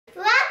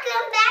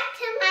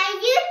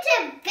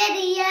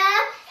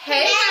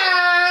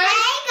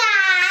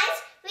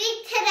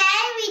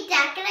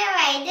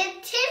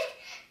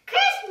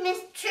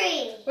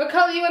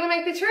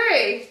the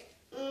tree?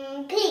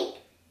 Pink.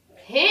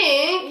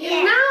 Pink?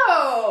 Yeah.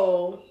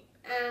 No.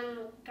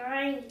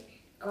 Green.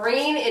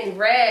 Green and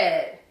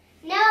red.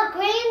 No,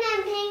 green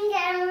and pink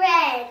and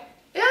red.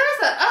 Yeah,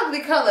 that's an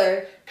ugly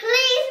color.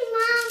 Please,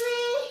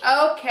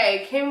 Mommy.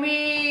 Okay, can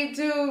we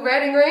do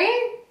red and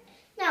green?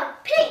 No,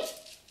 pink.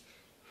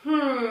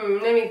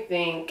 Let me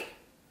think.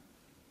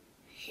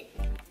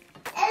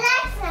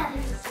 Alexa,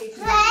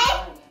 play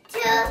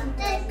to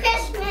the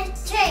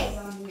Christmas tree.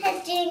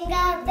 A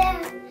jingle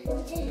bell.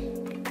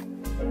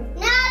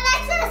 No,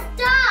 Alexa,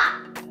 stop.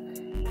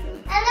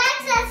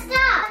 Alexa,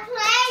 stop.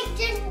 Play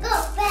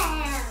jingle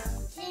bell.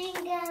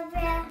 Jingle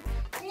bell,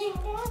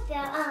 jingle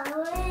bell all the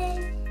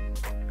way.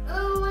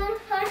 Oh, one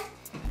horse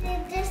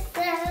did this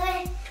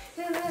way.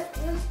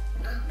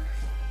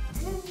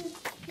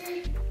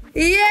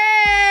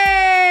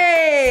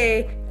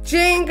 Yay!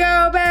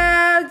 Jingle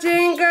bell,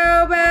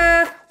 jingle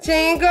bell,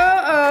 jingle.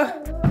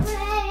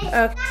 In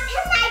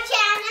my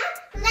channel,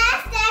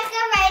 let's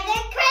decorate the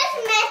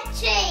Christmas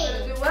tree.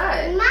 Do what?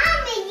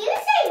 Mommy, you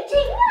say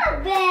jingle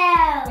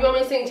bell. You want me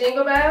to sing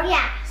Jingle Bell?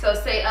 Yeah. So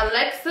say,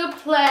 Alexa,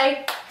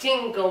 play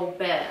Jingle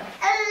Bell.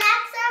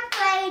 Alexa,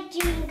 play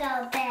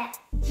jingle bell.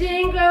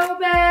 Jingle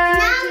Bell.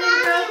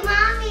 No,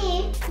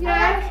 Mommy.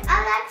 Yes?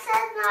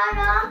 Alexa's not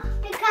on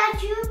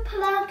because you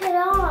plug it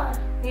on.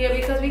 Yeah,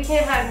 because we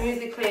can't have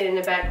music playing in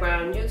the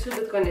background. YouTube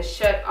is going to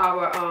shut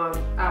our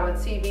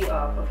TV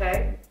off,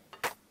 okay?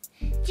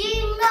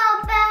 Jingle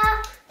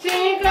bell,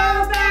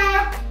 Jingle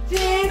bell,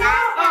 jingle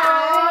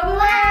all the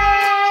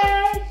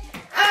way.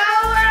 Oh,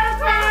 what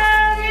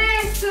fun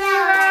it is to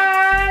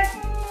ride.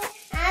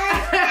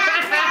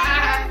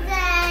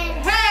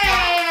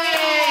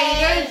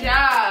 Hey, good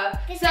job.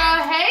 So,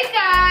 hey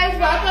guys,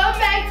 welcome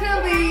back to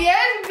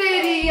Leah's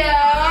video.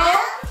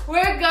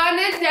 We're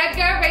gonna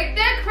decorate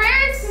the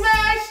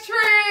Christmas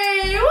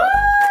tree. Woo!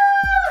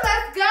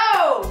 Let's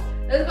go.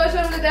 Let's go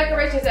show them the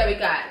decorations that we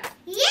got.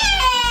 Yeah!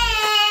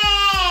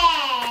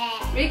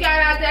 We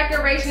got our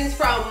decorations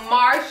from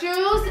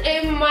Marshall's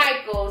and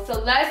Michael's. So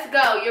let's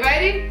go. You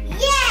ready?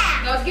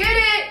 Yeah! Let's get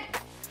it.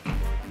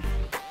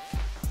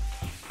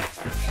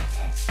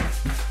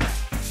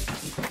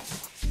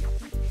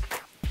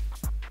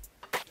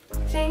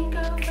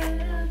 Jingle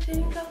bell,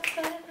 jingle bell,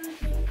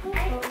 jingle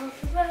all the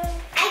way.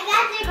 I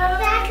got the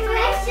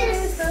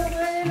decorations.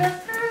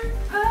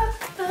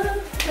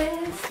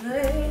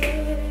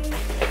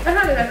 I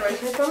have the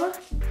decorations, Mama.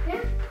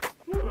 Yeah.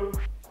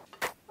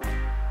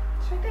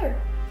 It's right there.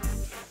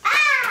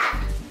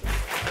 Ah!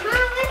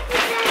 Mom, what's the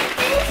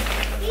decorations?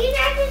 You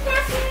got the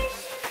decorations?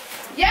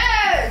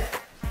 Yes!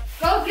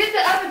 Go get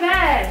the other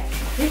bag.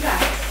 We got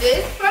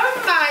this from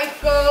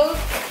Michael's.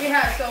 We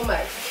have so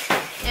much.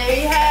 And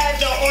we have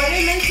the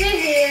ornaments in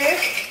here.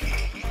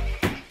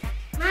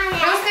 Mommy,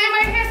 Don't stand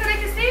right here so they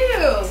can see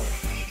you.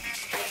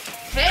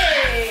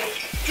 Hey,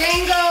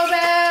 jingle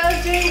bells,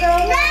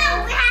 jingle bells.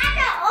 no, we had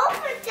to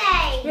open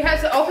things. We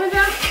have to open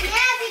them?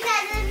 Yeah,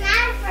 because it's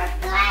not for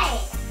play.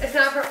 It's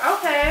not for,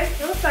 okay,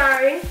 I'm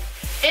sorry.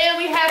 And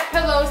we have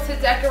pillows to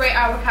decorate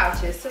our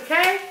couches,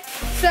 okay?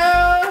 So,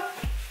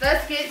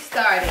 let's get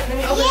started. Let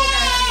me open the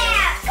bag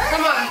again.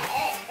 Come on,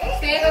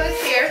 stand on this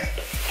chair.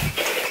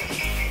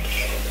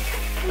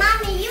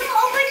 Mommy, you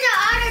open the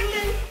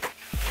ornament.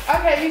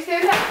 Okay, you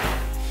stand up.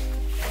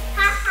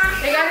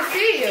 They gotta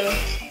see you.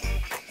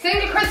 Sing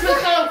a Christmas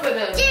song for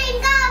them.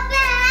 Jingle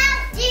bell,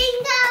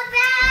 jingle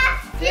bell,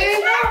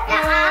 Jingle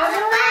all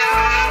the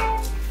way.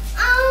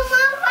 Oh,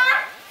 Mama,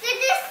 this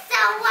is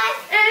so what?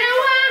 And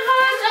one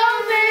horse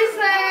open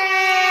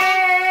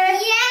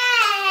sleigh.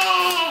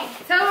 Yay!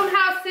 Tell them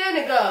how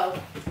Santa go.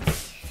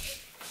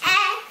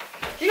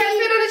 You gotta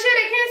sit on the chair,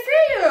 they can't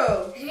see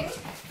you.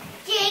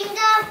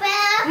 Jingle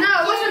bell. No,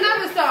 what's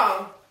another song?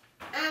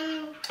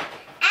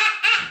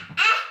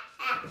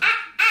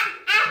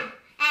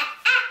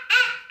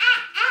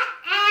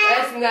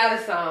 That's not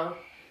a song.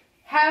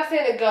 Have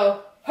Santa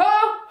go,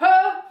 ho,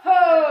 ho,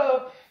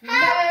 ho.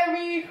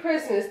 Merry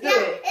Christmas. Do No,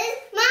 it.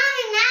 it's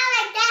Mommy, not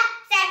like that.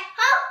 Say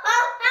ho, ho,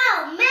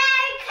 ho.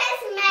 Merry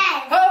Christmas.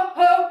 Ho,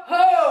 ho,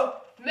 ho.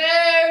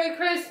 Merry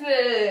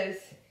Christmas.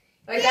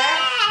 Like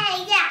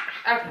that?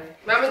 Yeah. Okay.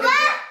 Mama,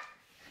 What?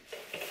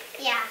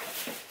 Yeah.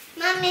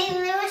 Mommy,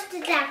 what's the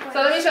decoration? so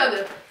let me show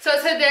them. So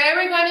today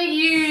we're going to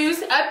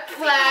use a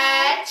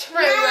plaid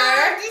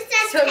trimmer this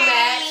is to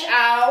match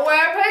our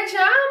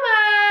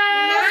pajamas.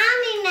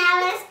 Mommy, now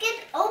let's get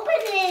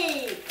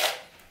opening.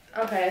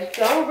 Okay,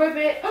 don't rip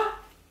it.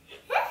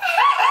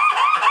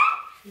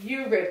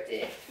 You ripped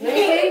it. Let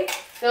me see.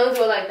 Don't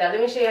do it like that.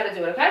 Let me show you how to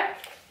do it, okay?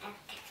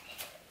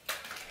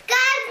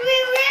 Guys, we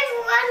ripped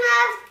one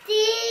of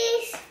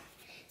these,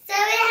 so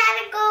we had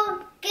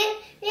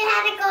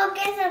to go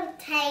get some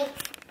tape.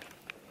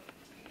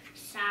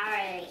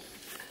 Sorry.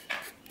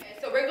 Okay,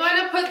 so we're going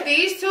to put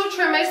these two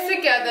trimmers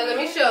together. Let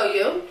me show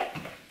you.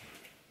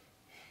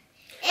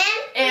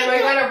 And we're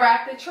going to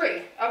wrap the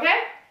tree, okay?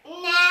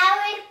 Now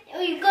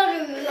we're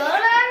going to roll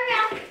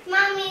around.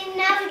 Mommy,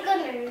 now we're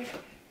going to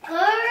go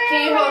around.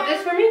 Can you hold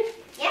this for me?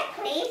 Yeah,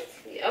 please.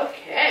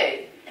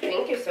 Okay.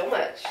 Thank you so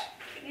much.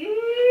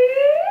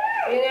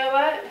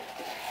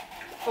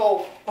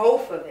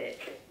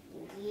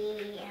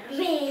 Yeah,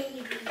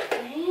 baby.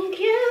 Thank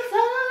you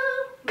so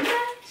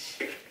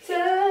much.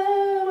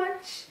 So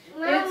much.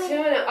 You're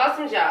doing an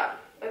awesome job.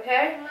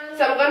 Okay? Mommy.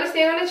 So I'm going to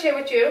stand on the chair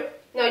with you.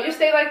 No, you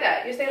stay like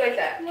that. You stay like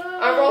that.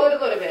 Unroll it a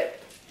little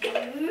bit.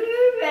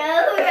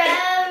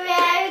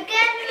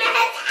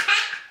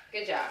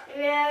 Good job.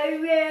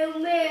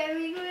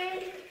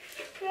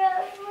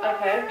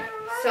 Okay.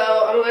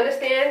 So I'm going to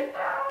stand.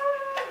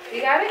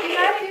 You got it? You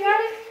got it? You got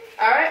it?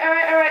 All right, all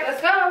right, all right.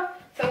 Let's go.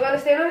 So I'm going to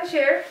stand on the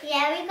chair.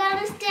 Yeah, we're going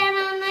to stand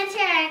on the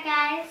chair,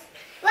 guys.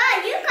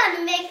 Well, you're going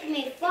to make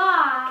me fall.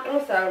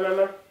 I'm sorry,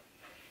 Mama.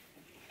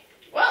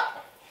 Well.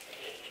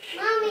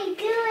 Mommy,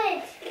 do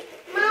it.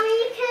 Mommy,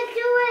 you can't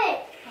do it.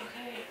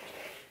 Okay.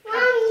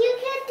 Mommy, you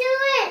can't do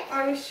it.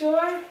 Are you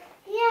sure?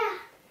 Yeah.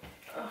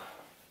 Oh,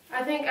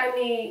 I think I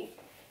need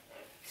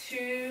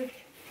 2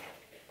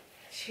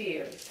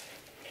 chairs.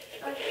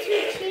 2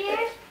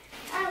 chairs?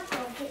 I'll go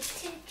get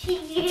 2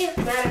 chairs.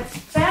 Matter of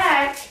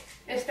fact,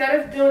 instead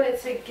of doing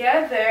it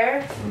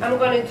together, I'm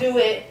going to do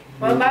it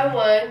one by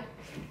one.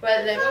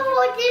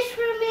 Hold this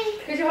for me.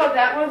 Could you hold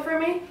that one for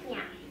me?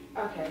 Yeah.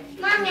 Okay.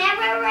 Mom,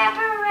 never wrap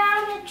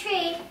around the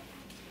tree.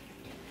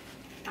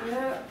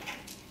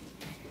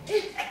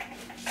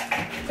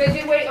 Could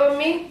you wait on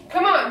me?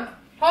 Come on.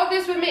 Hold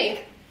this with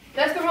me.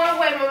 That's the wrong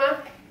way,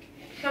 Mama.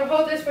 Come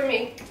hold this for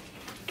me.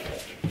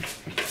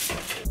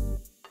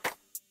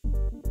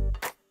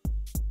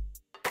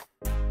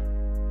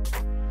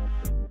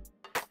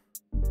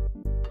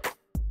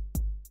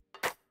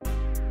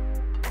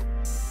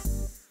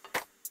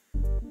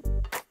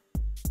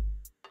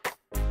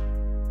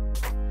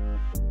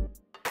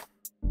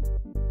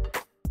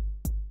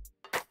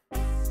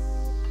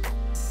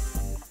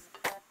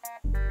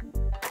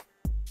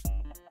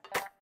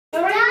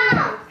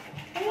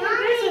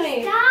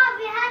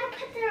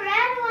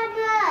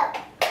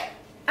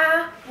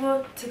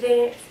 To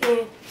dance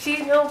and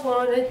she don't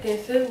wanna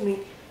dance with me.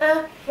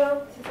 I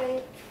want to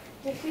dance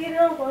and she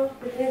don't want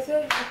to dance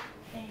with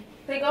me.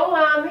 Say go,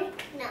 mommy.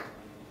 No.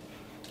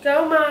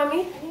 Go,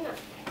 mommy. No.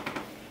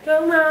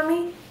 Go,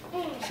 mommy.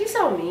 She's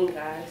so mean,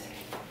 guys.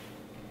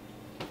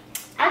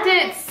 I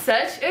did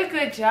such a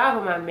good job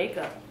with my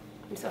makeup.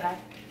 I'm so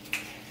happy.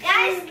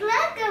 Guys,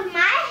 look at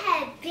my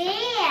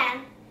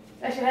headband.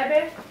 That's your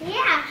headband?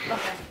 Yeah.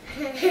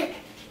 Okay.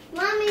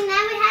 Mommy,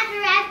 now we have to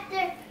wrap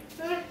the...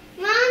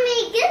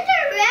 Mommy, get the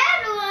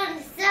red one,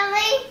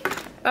 silly.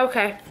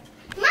 Okay.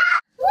 Mom!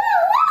 Woo,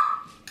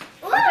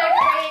 woo. We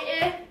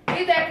decorating.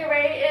 We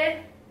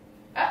decorating.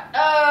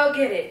 Uh-oh,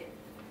 get it.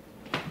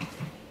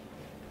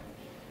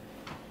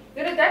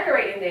 Do the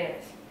decorating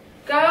dance.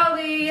 Go,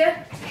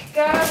 Leah.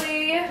 Go,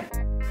 Leah.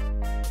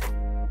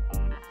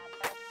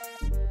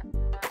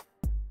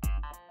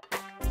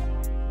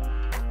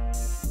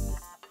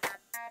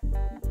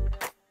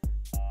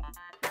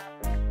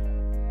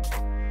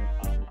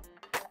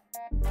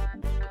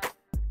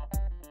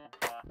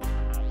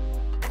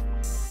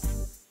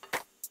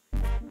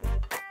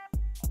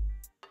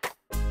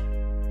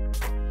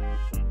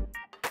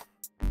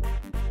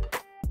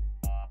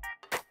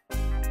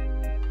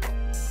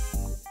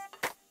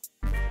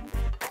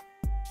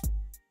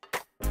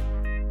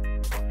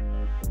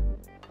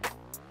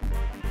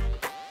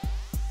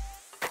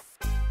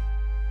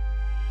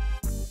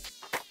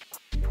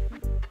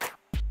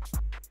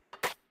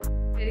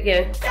 Do it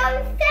again. So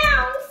we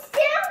found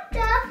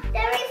Santa,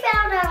 then we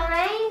found our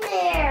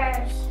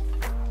reindeers.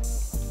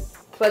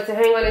 But to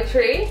hang on a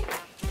tree.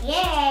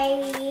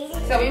 Yay.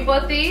 So we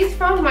bought these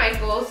from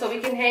Michael so we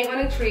can hang on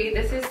a tree.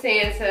 This is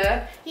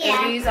Santa. Yeah.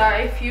 And these are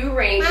a few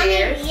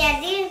reindeers. Mommy, yeah,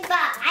 these, but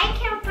I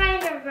can't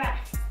find the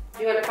rest.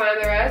 You want to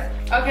find the rest?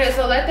 Okay,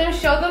 so let them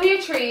show them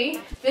your tree.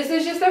 This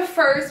is just the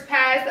first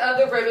pass of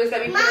the ribbons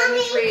that we put on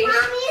the tree.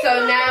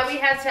 So now we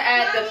have to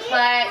add the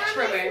plaid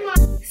trimmer.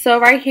 So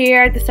right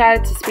here, I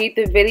decided to speed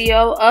the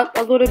video up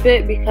a little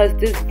bit because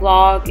this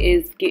vlog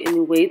is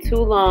getting way too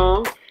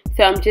long.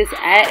 So I'm just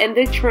adding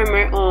the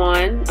trimmer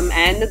on. I'm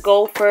adding the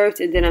gold first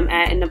and then I'm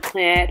adding the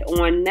plaid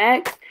on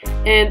next.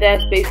 And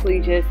that's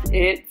basically just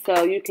it.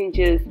 So you can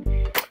just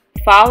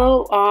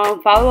follow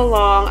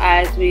along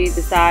as we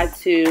decide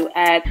to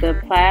add the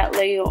plaid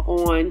layer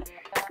on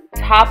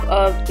top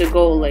of the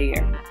gold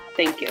layer.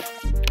 Thank you.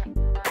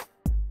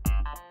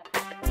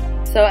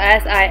 So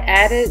as I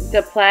added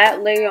the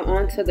plaid layer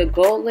onto the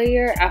gold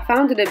layer, I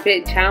found it a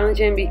bit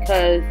challenging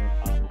because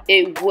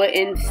it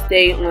wouldn't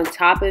stay on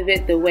top of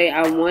it the way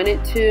I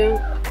wanted to.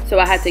 So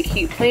I had to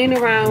keep playing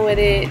around with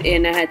it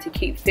and I had to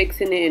keep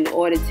fixing it in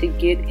order to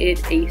get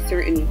it a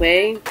certain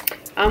way.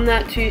 I'm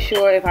not too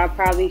sure if I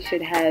probably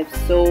should have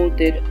sewed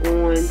the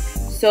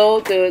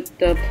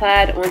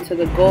plaid onto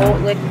the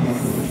gold layer.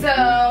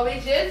 So we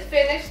just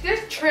finished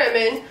this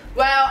trimming.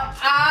 Well,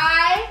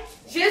 I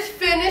just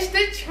finished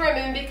the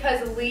trimming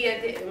because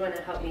Leah didn't want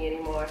to help me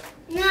anymore.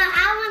 No,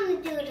 I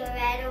want to do the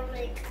red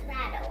only because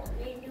I don't want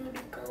to do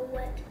the gold.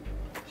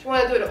 She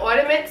want to do the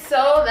ornament,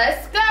 so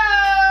let's go.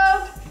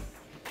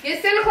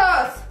 Get Santa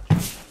Claus.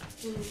 Let's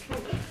go. Let's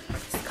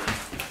go.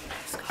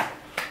 Let's go.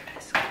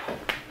 Let's go.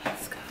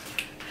 Let's go.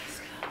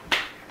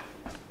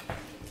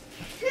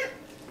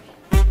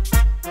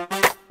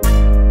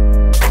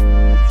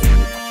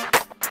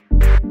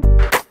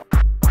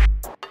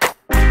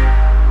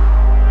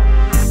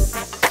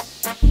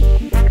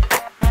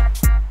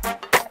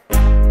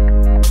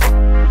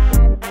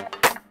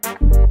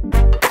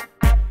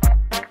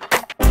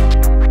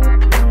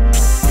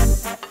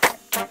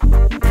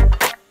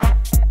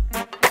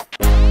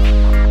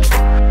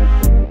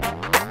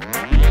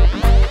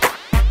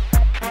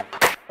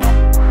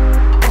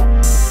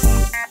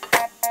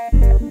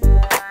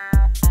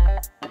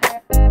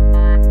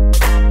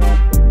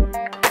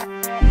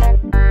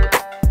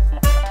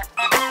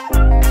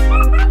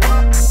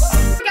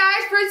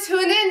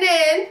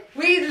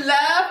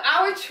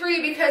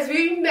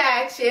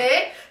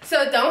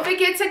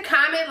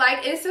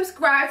 like and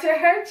subscribe to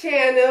her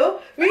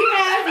channel. We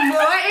have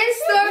more in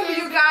store for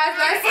you guys.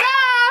 Let's go!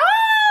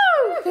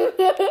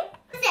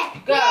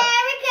 Go.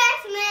 Merry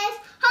Christmas,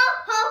 ho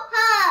ho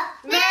ho.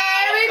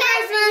 Merry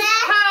Christmas,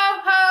 ho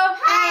ho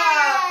ho.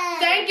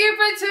 Thank you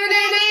for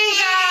tuning in,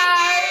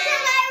 guys. To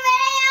my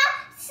video.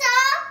 So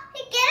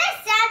we get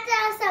Santa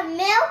some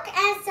milk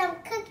and some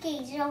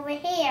cookies over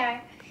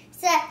here.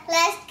 So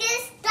let's get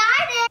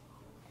started.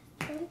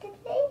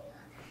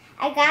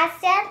 I got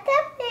Santa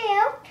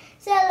milk,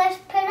 so let's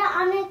put it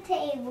on the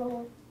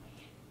table.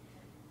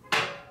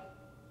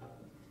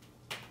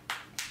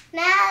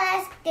 Now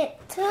let's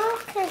get 2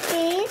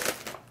 cookies.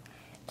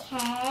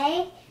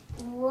 Okay,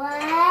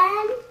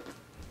 1,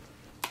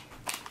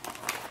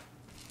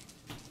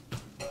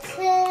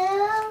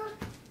 2,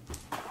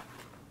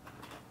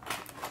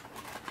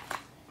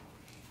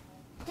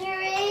 3.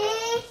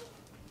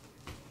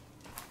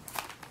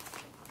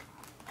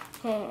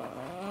 4.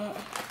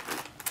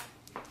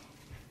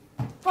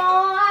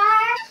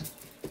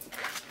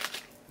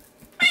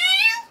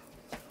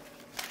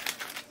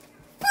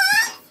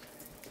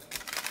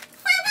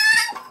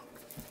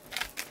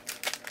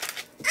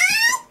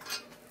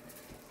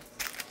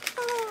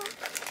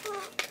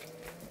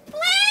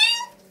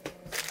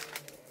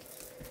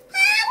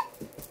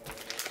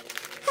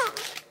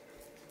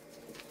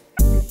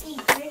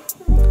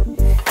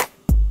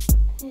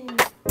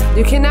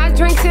 You cannot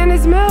drink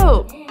Santa's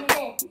milk.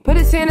 Put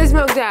Santa's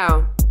milk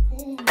down.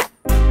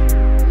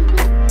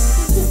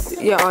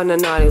 You're on the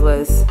naughty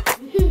list.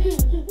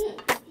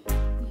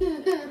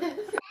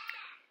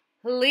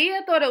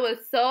 Leah thought it was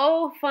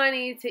so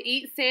funny to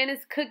eat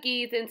Santa's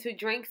cookies and to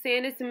drink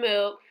Santa's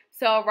milk.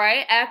 So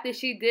right after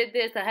she did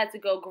this, I had to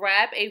go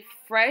grab a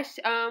fresh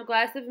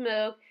glass of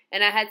milk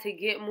and I had to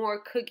get more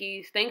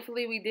cookies.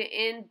 Thankfully, we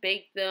didn't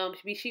bake them.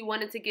 She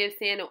wanted to give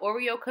Santa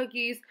Oreo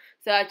cookies,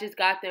 so I just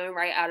got them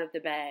right out of the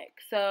bag.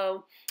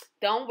 So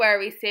don't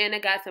worry, Santa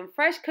got some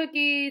fresh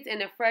cookies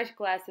and a fresh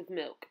glass of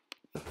milk.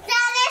 So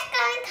let's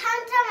go and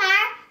come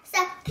tomorrow. So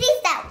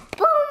peace out.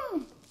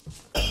 Boom.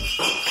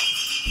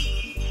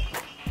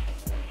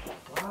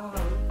 Wow,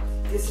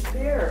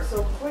 disappear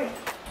so quick.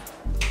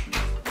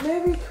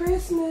 Merry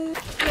Christmas.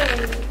 So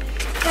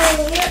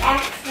you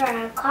asked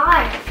for a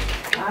car.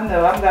 I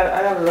know. I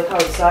gotta look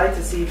outside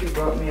to see if he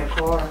brought me a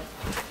car.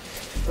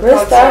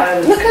 Look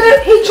at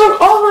it. He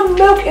drank all the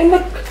milk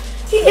and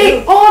he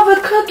ate all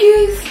the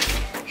cookies.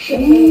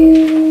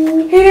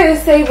 He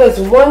didn't save us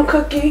one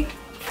cookie.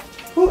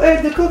 Who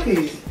ate the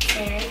cookies?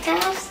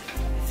 Santa's.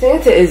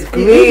 Santa is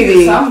He gave you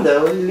greedy. some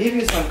though. He leave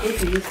you some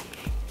cookies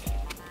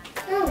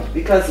Oh.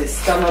 because his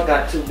stomach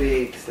got too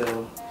big,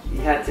 so he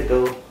had to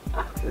go.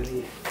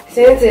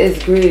 Santa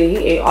is greedy. He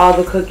ate all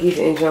the cookies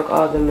and drank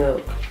all the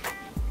milk.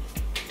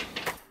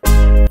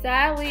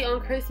 Sadly,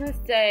 on Christmas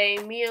Day,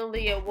 me and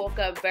Leah woke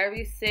up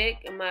very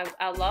sick. And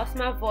I lost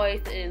my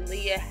voice, and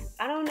Leah,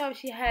 I don't know if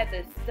she had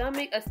a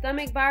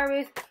stomach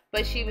virus,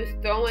 but she was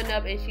throwing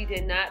up and she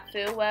did not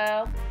feel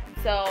well.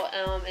 So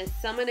in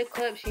some of the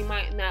clips, she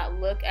might not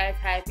look as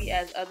happy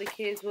as other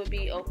kids would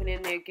be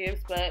opening their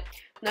gifts, but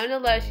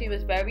nonetheless, she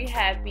was very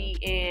happy,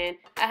 and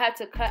I had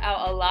to cut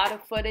out a lot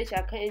of footage.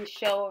 I couldn't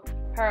show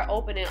her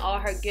opening all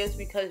her gifts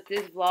because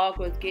this vlog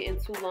was getting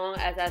too long,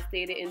 as I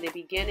stated in the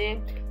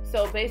beginning.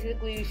 So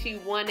basically, she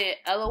wanted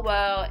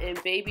LOL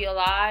and Baby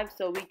Alive,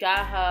 so we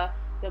got her.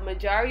 The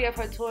majority of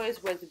her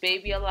toys was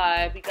Baby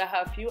Alive. We got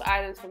her a few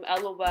items from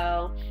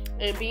LOL.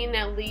 And being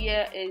that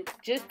Leah is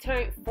just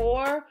turned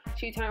 4,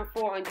 she turned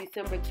 4 on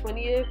December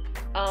 20th,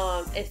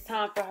 it's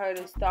time for her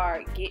to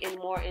start getting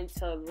more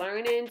into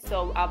learning.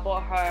 So I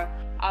bought her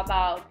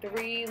about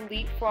 3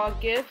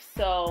 leapfrog gifts.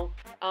 So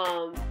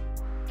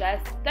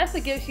that's a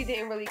gift she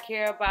didn't really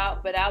care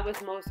about, but I was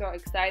most so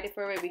excited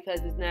for it because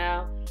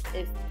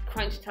it's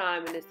crunch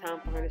time and it's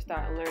time for her to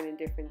start learning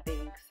different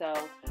things. So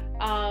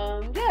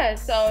yeah,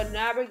 so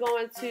now we're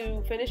going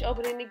to finish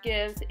opening the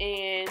gifts,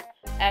 and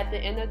at the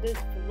end of this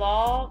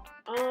vlog,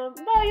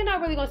 well, you're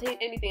not really going to see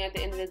anything at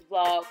the end of this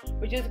vlog.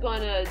 We're just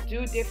going to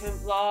do different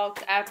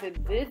vlogs after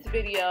this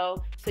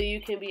video so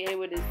you can be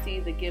able to see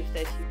the gifts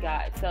that she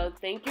got. So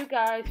thank you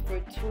guys for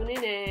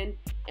tuning in,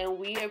 and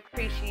we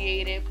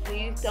appreciate it.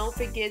 Please don't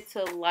forget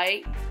to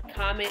like,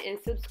 comment, and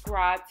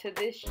subscribe to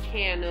this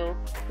channel.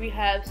 We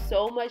have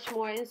so much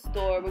more in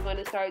store. We're going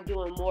to start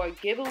doing more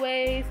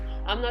giveaways.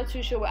 I'm not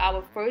too sure what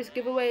our first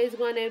giveaway is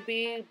going to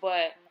be,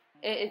 but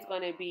it is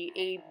going to be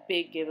a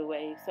big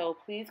giveaway. So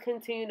please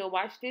continue to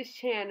watch this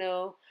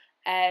channel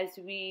as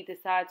we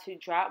decide to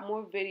drop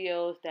more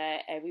videos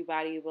that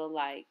everybody will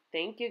like.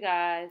 Thank you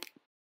guys.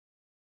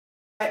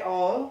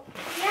 All?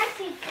 Yes,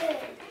 he did.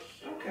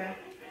 Okay.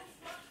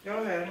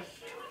 Go ahead.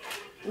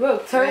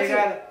 Look, turn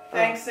to...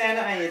 Thank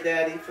Santa and your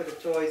daddy for the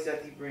toys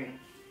that he brings.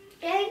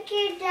 Thank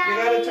you, Daddy.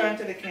 You gotta turn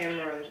to the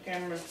camera.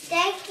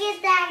 Thank you,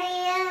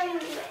 Daddy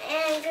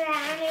and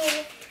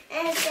Granny.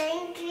 And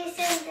thank you,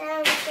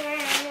 Santa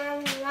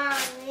and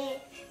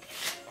Mommy.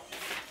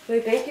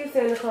 Say thank you,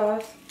 Santa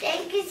Claus.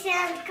 Thank you,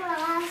 Santa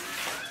Claus.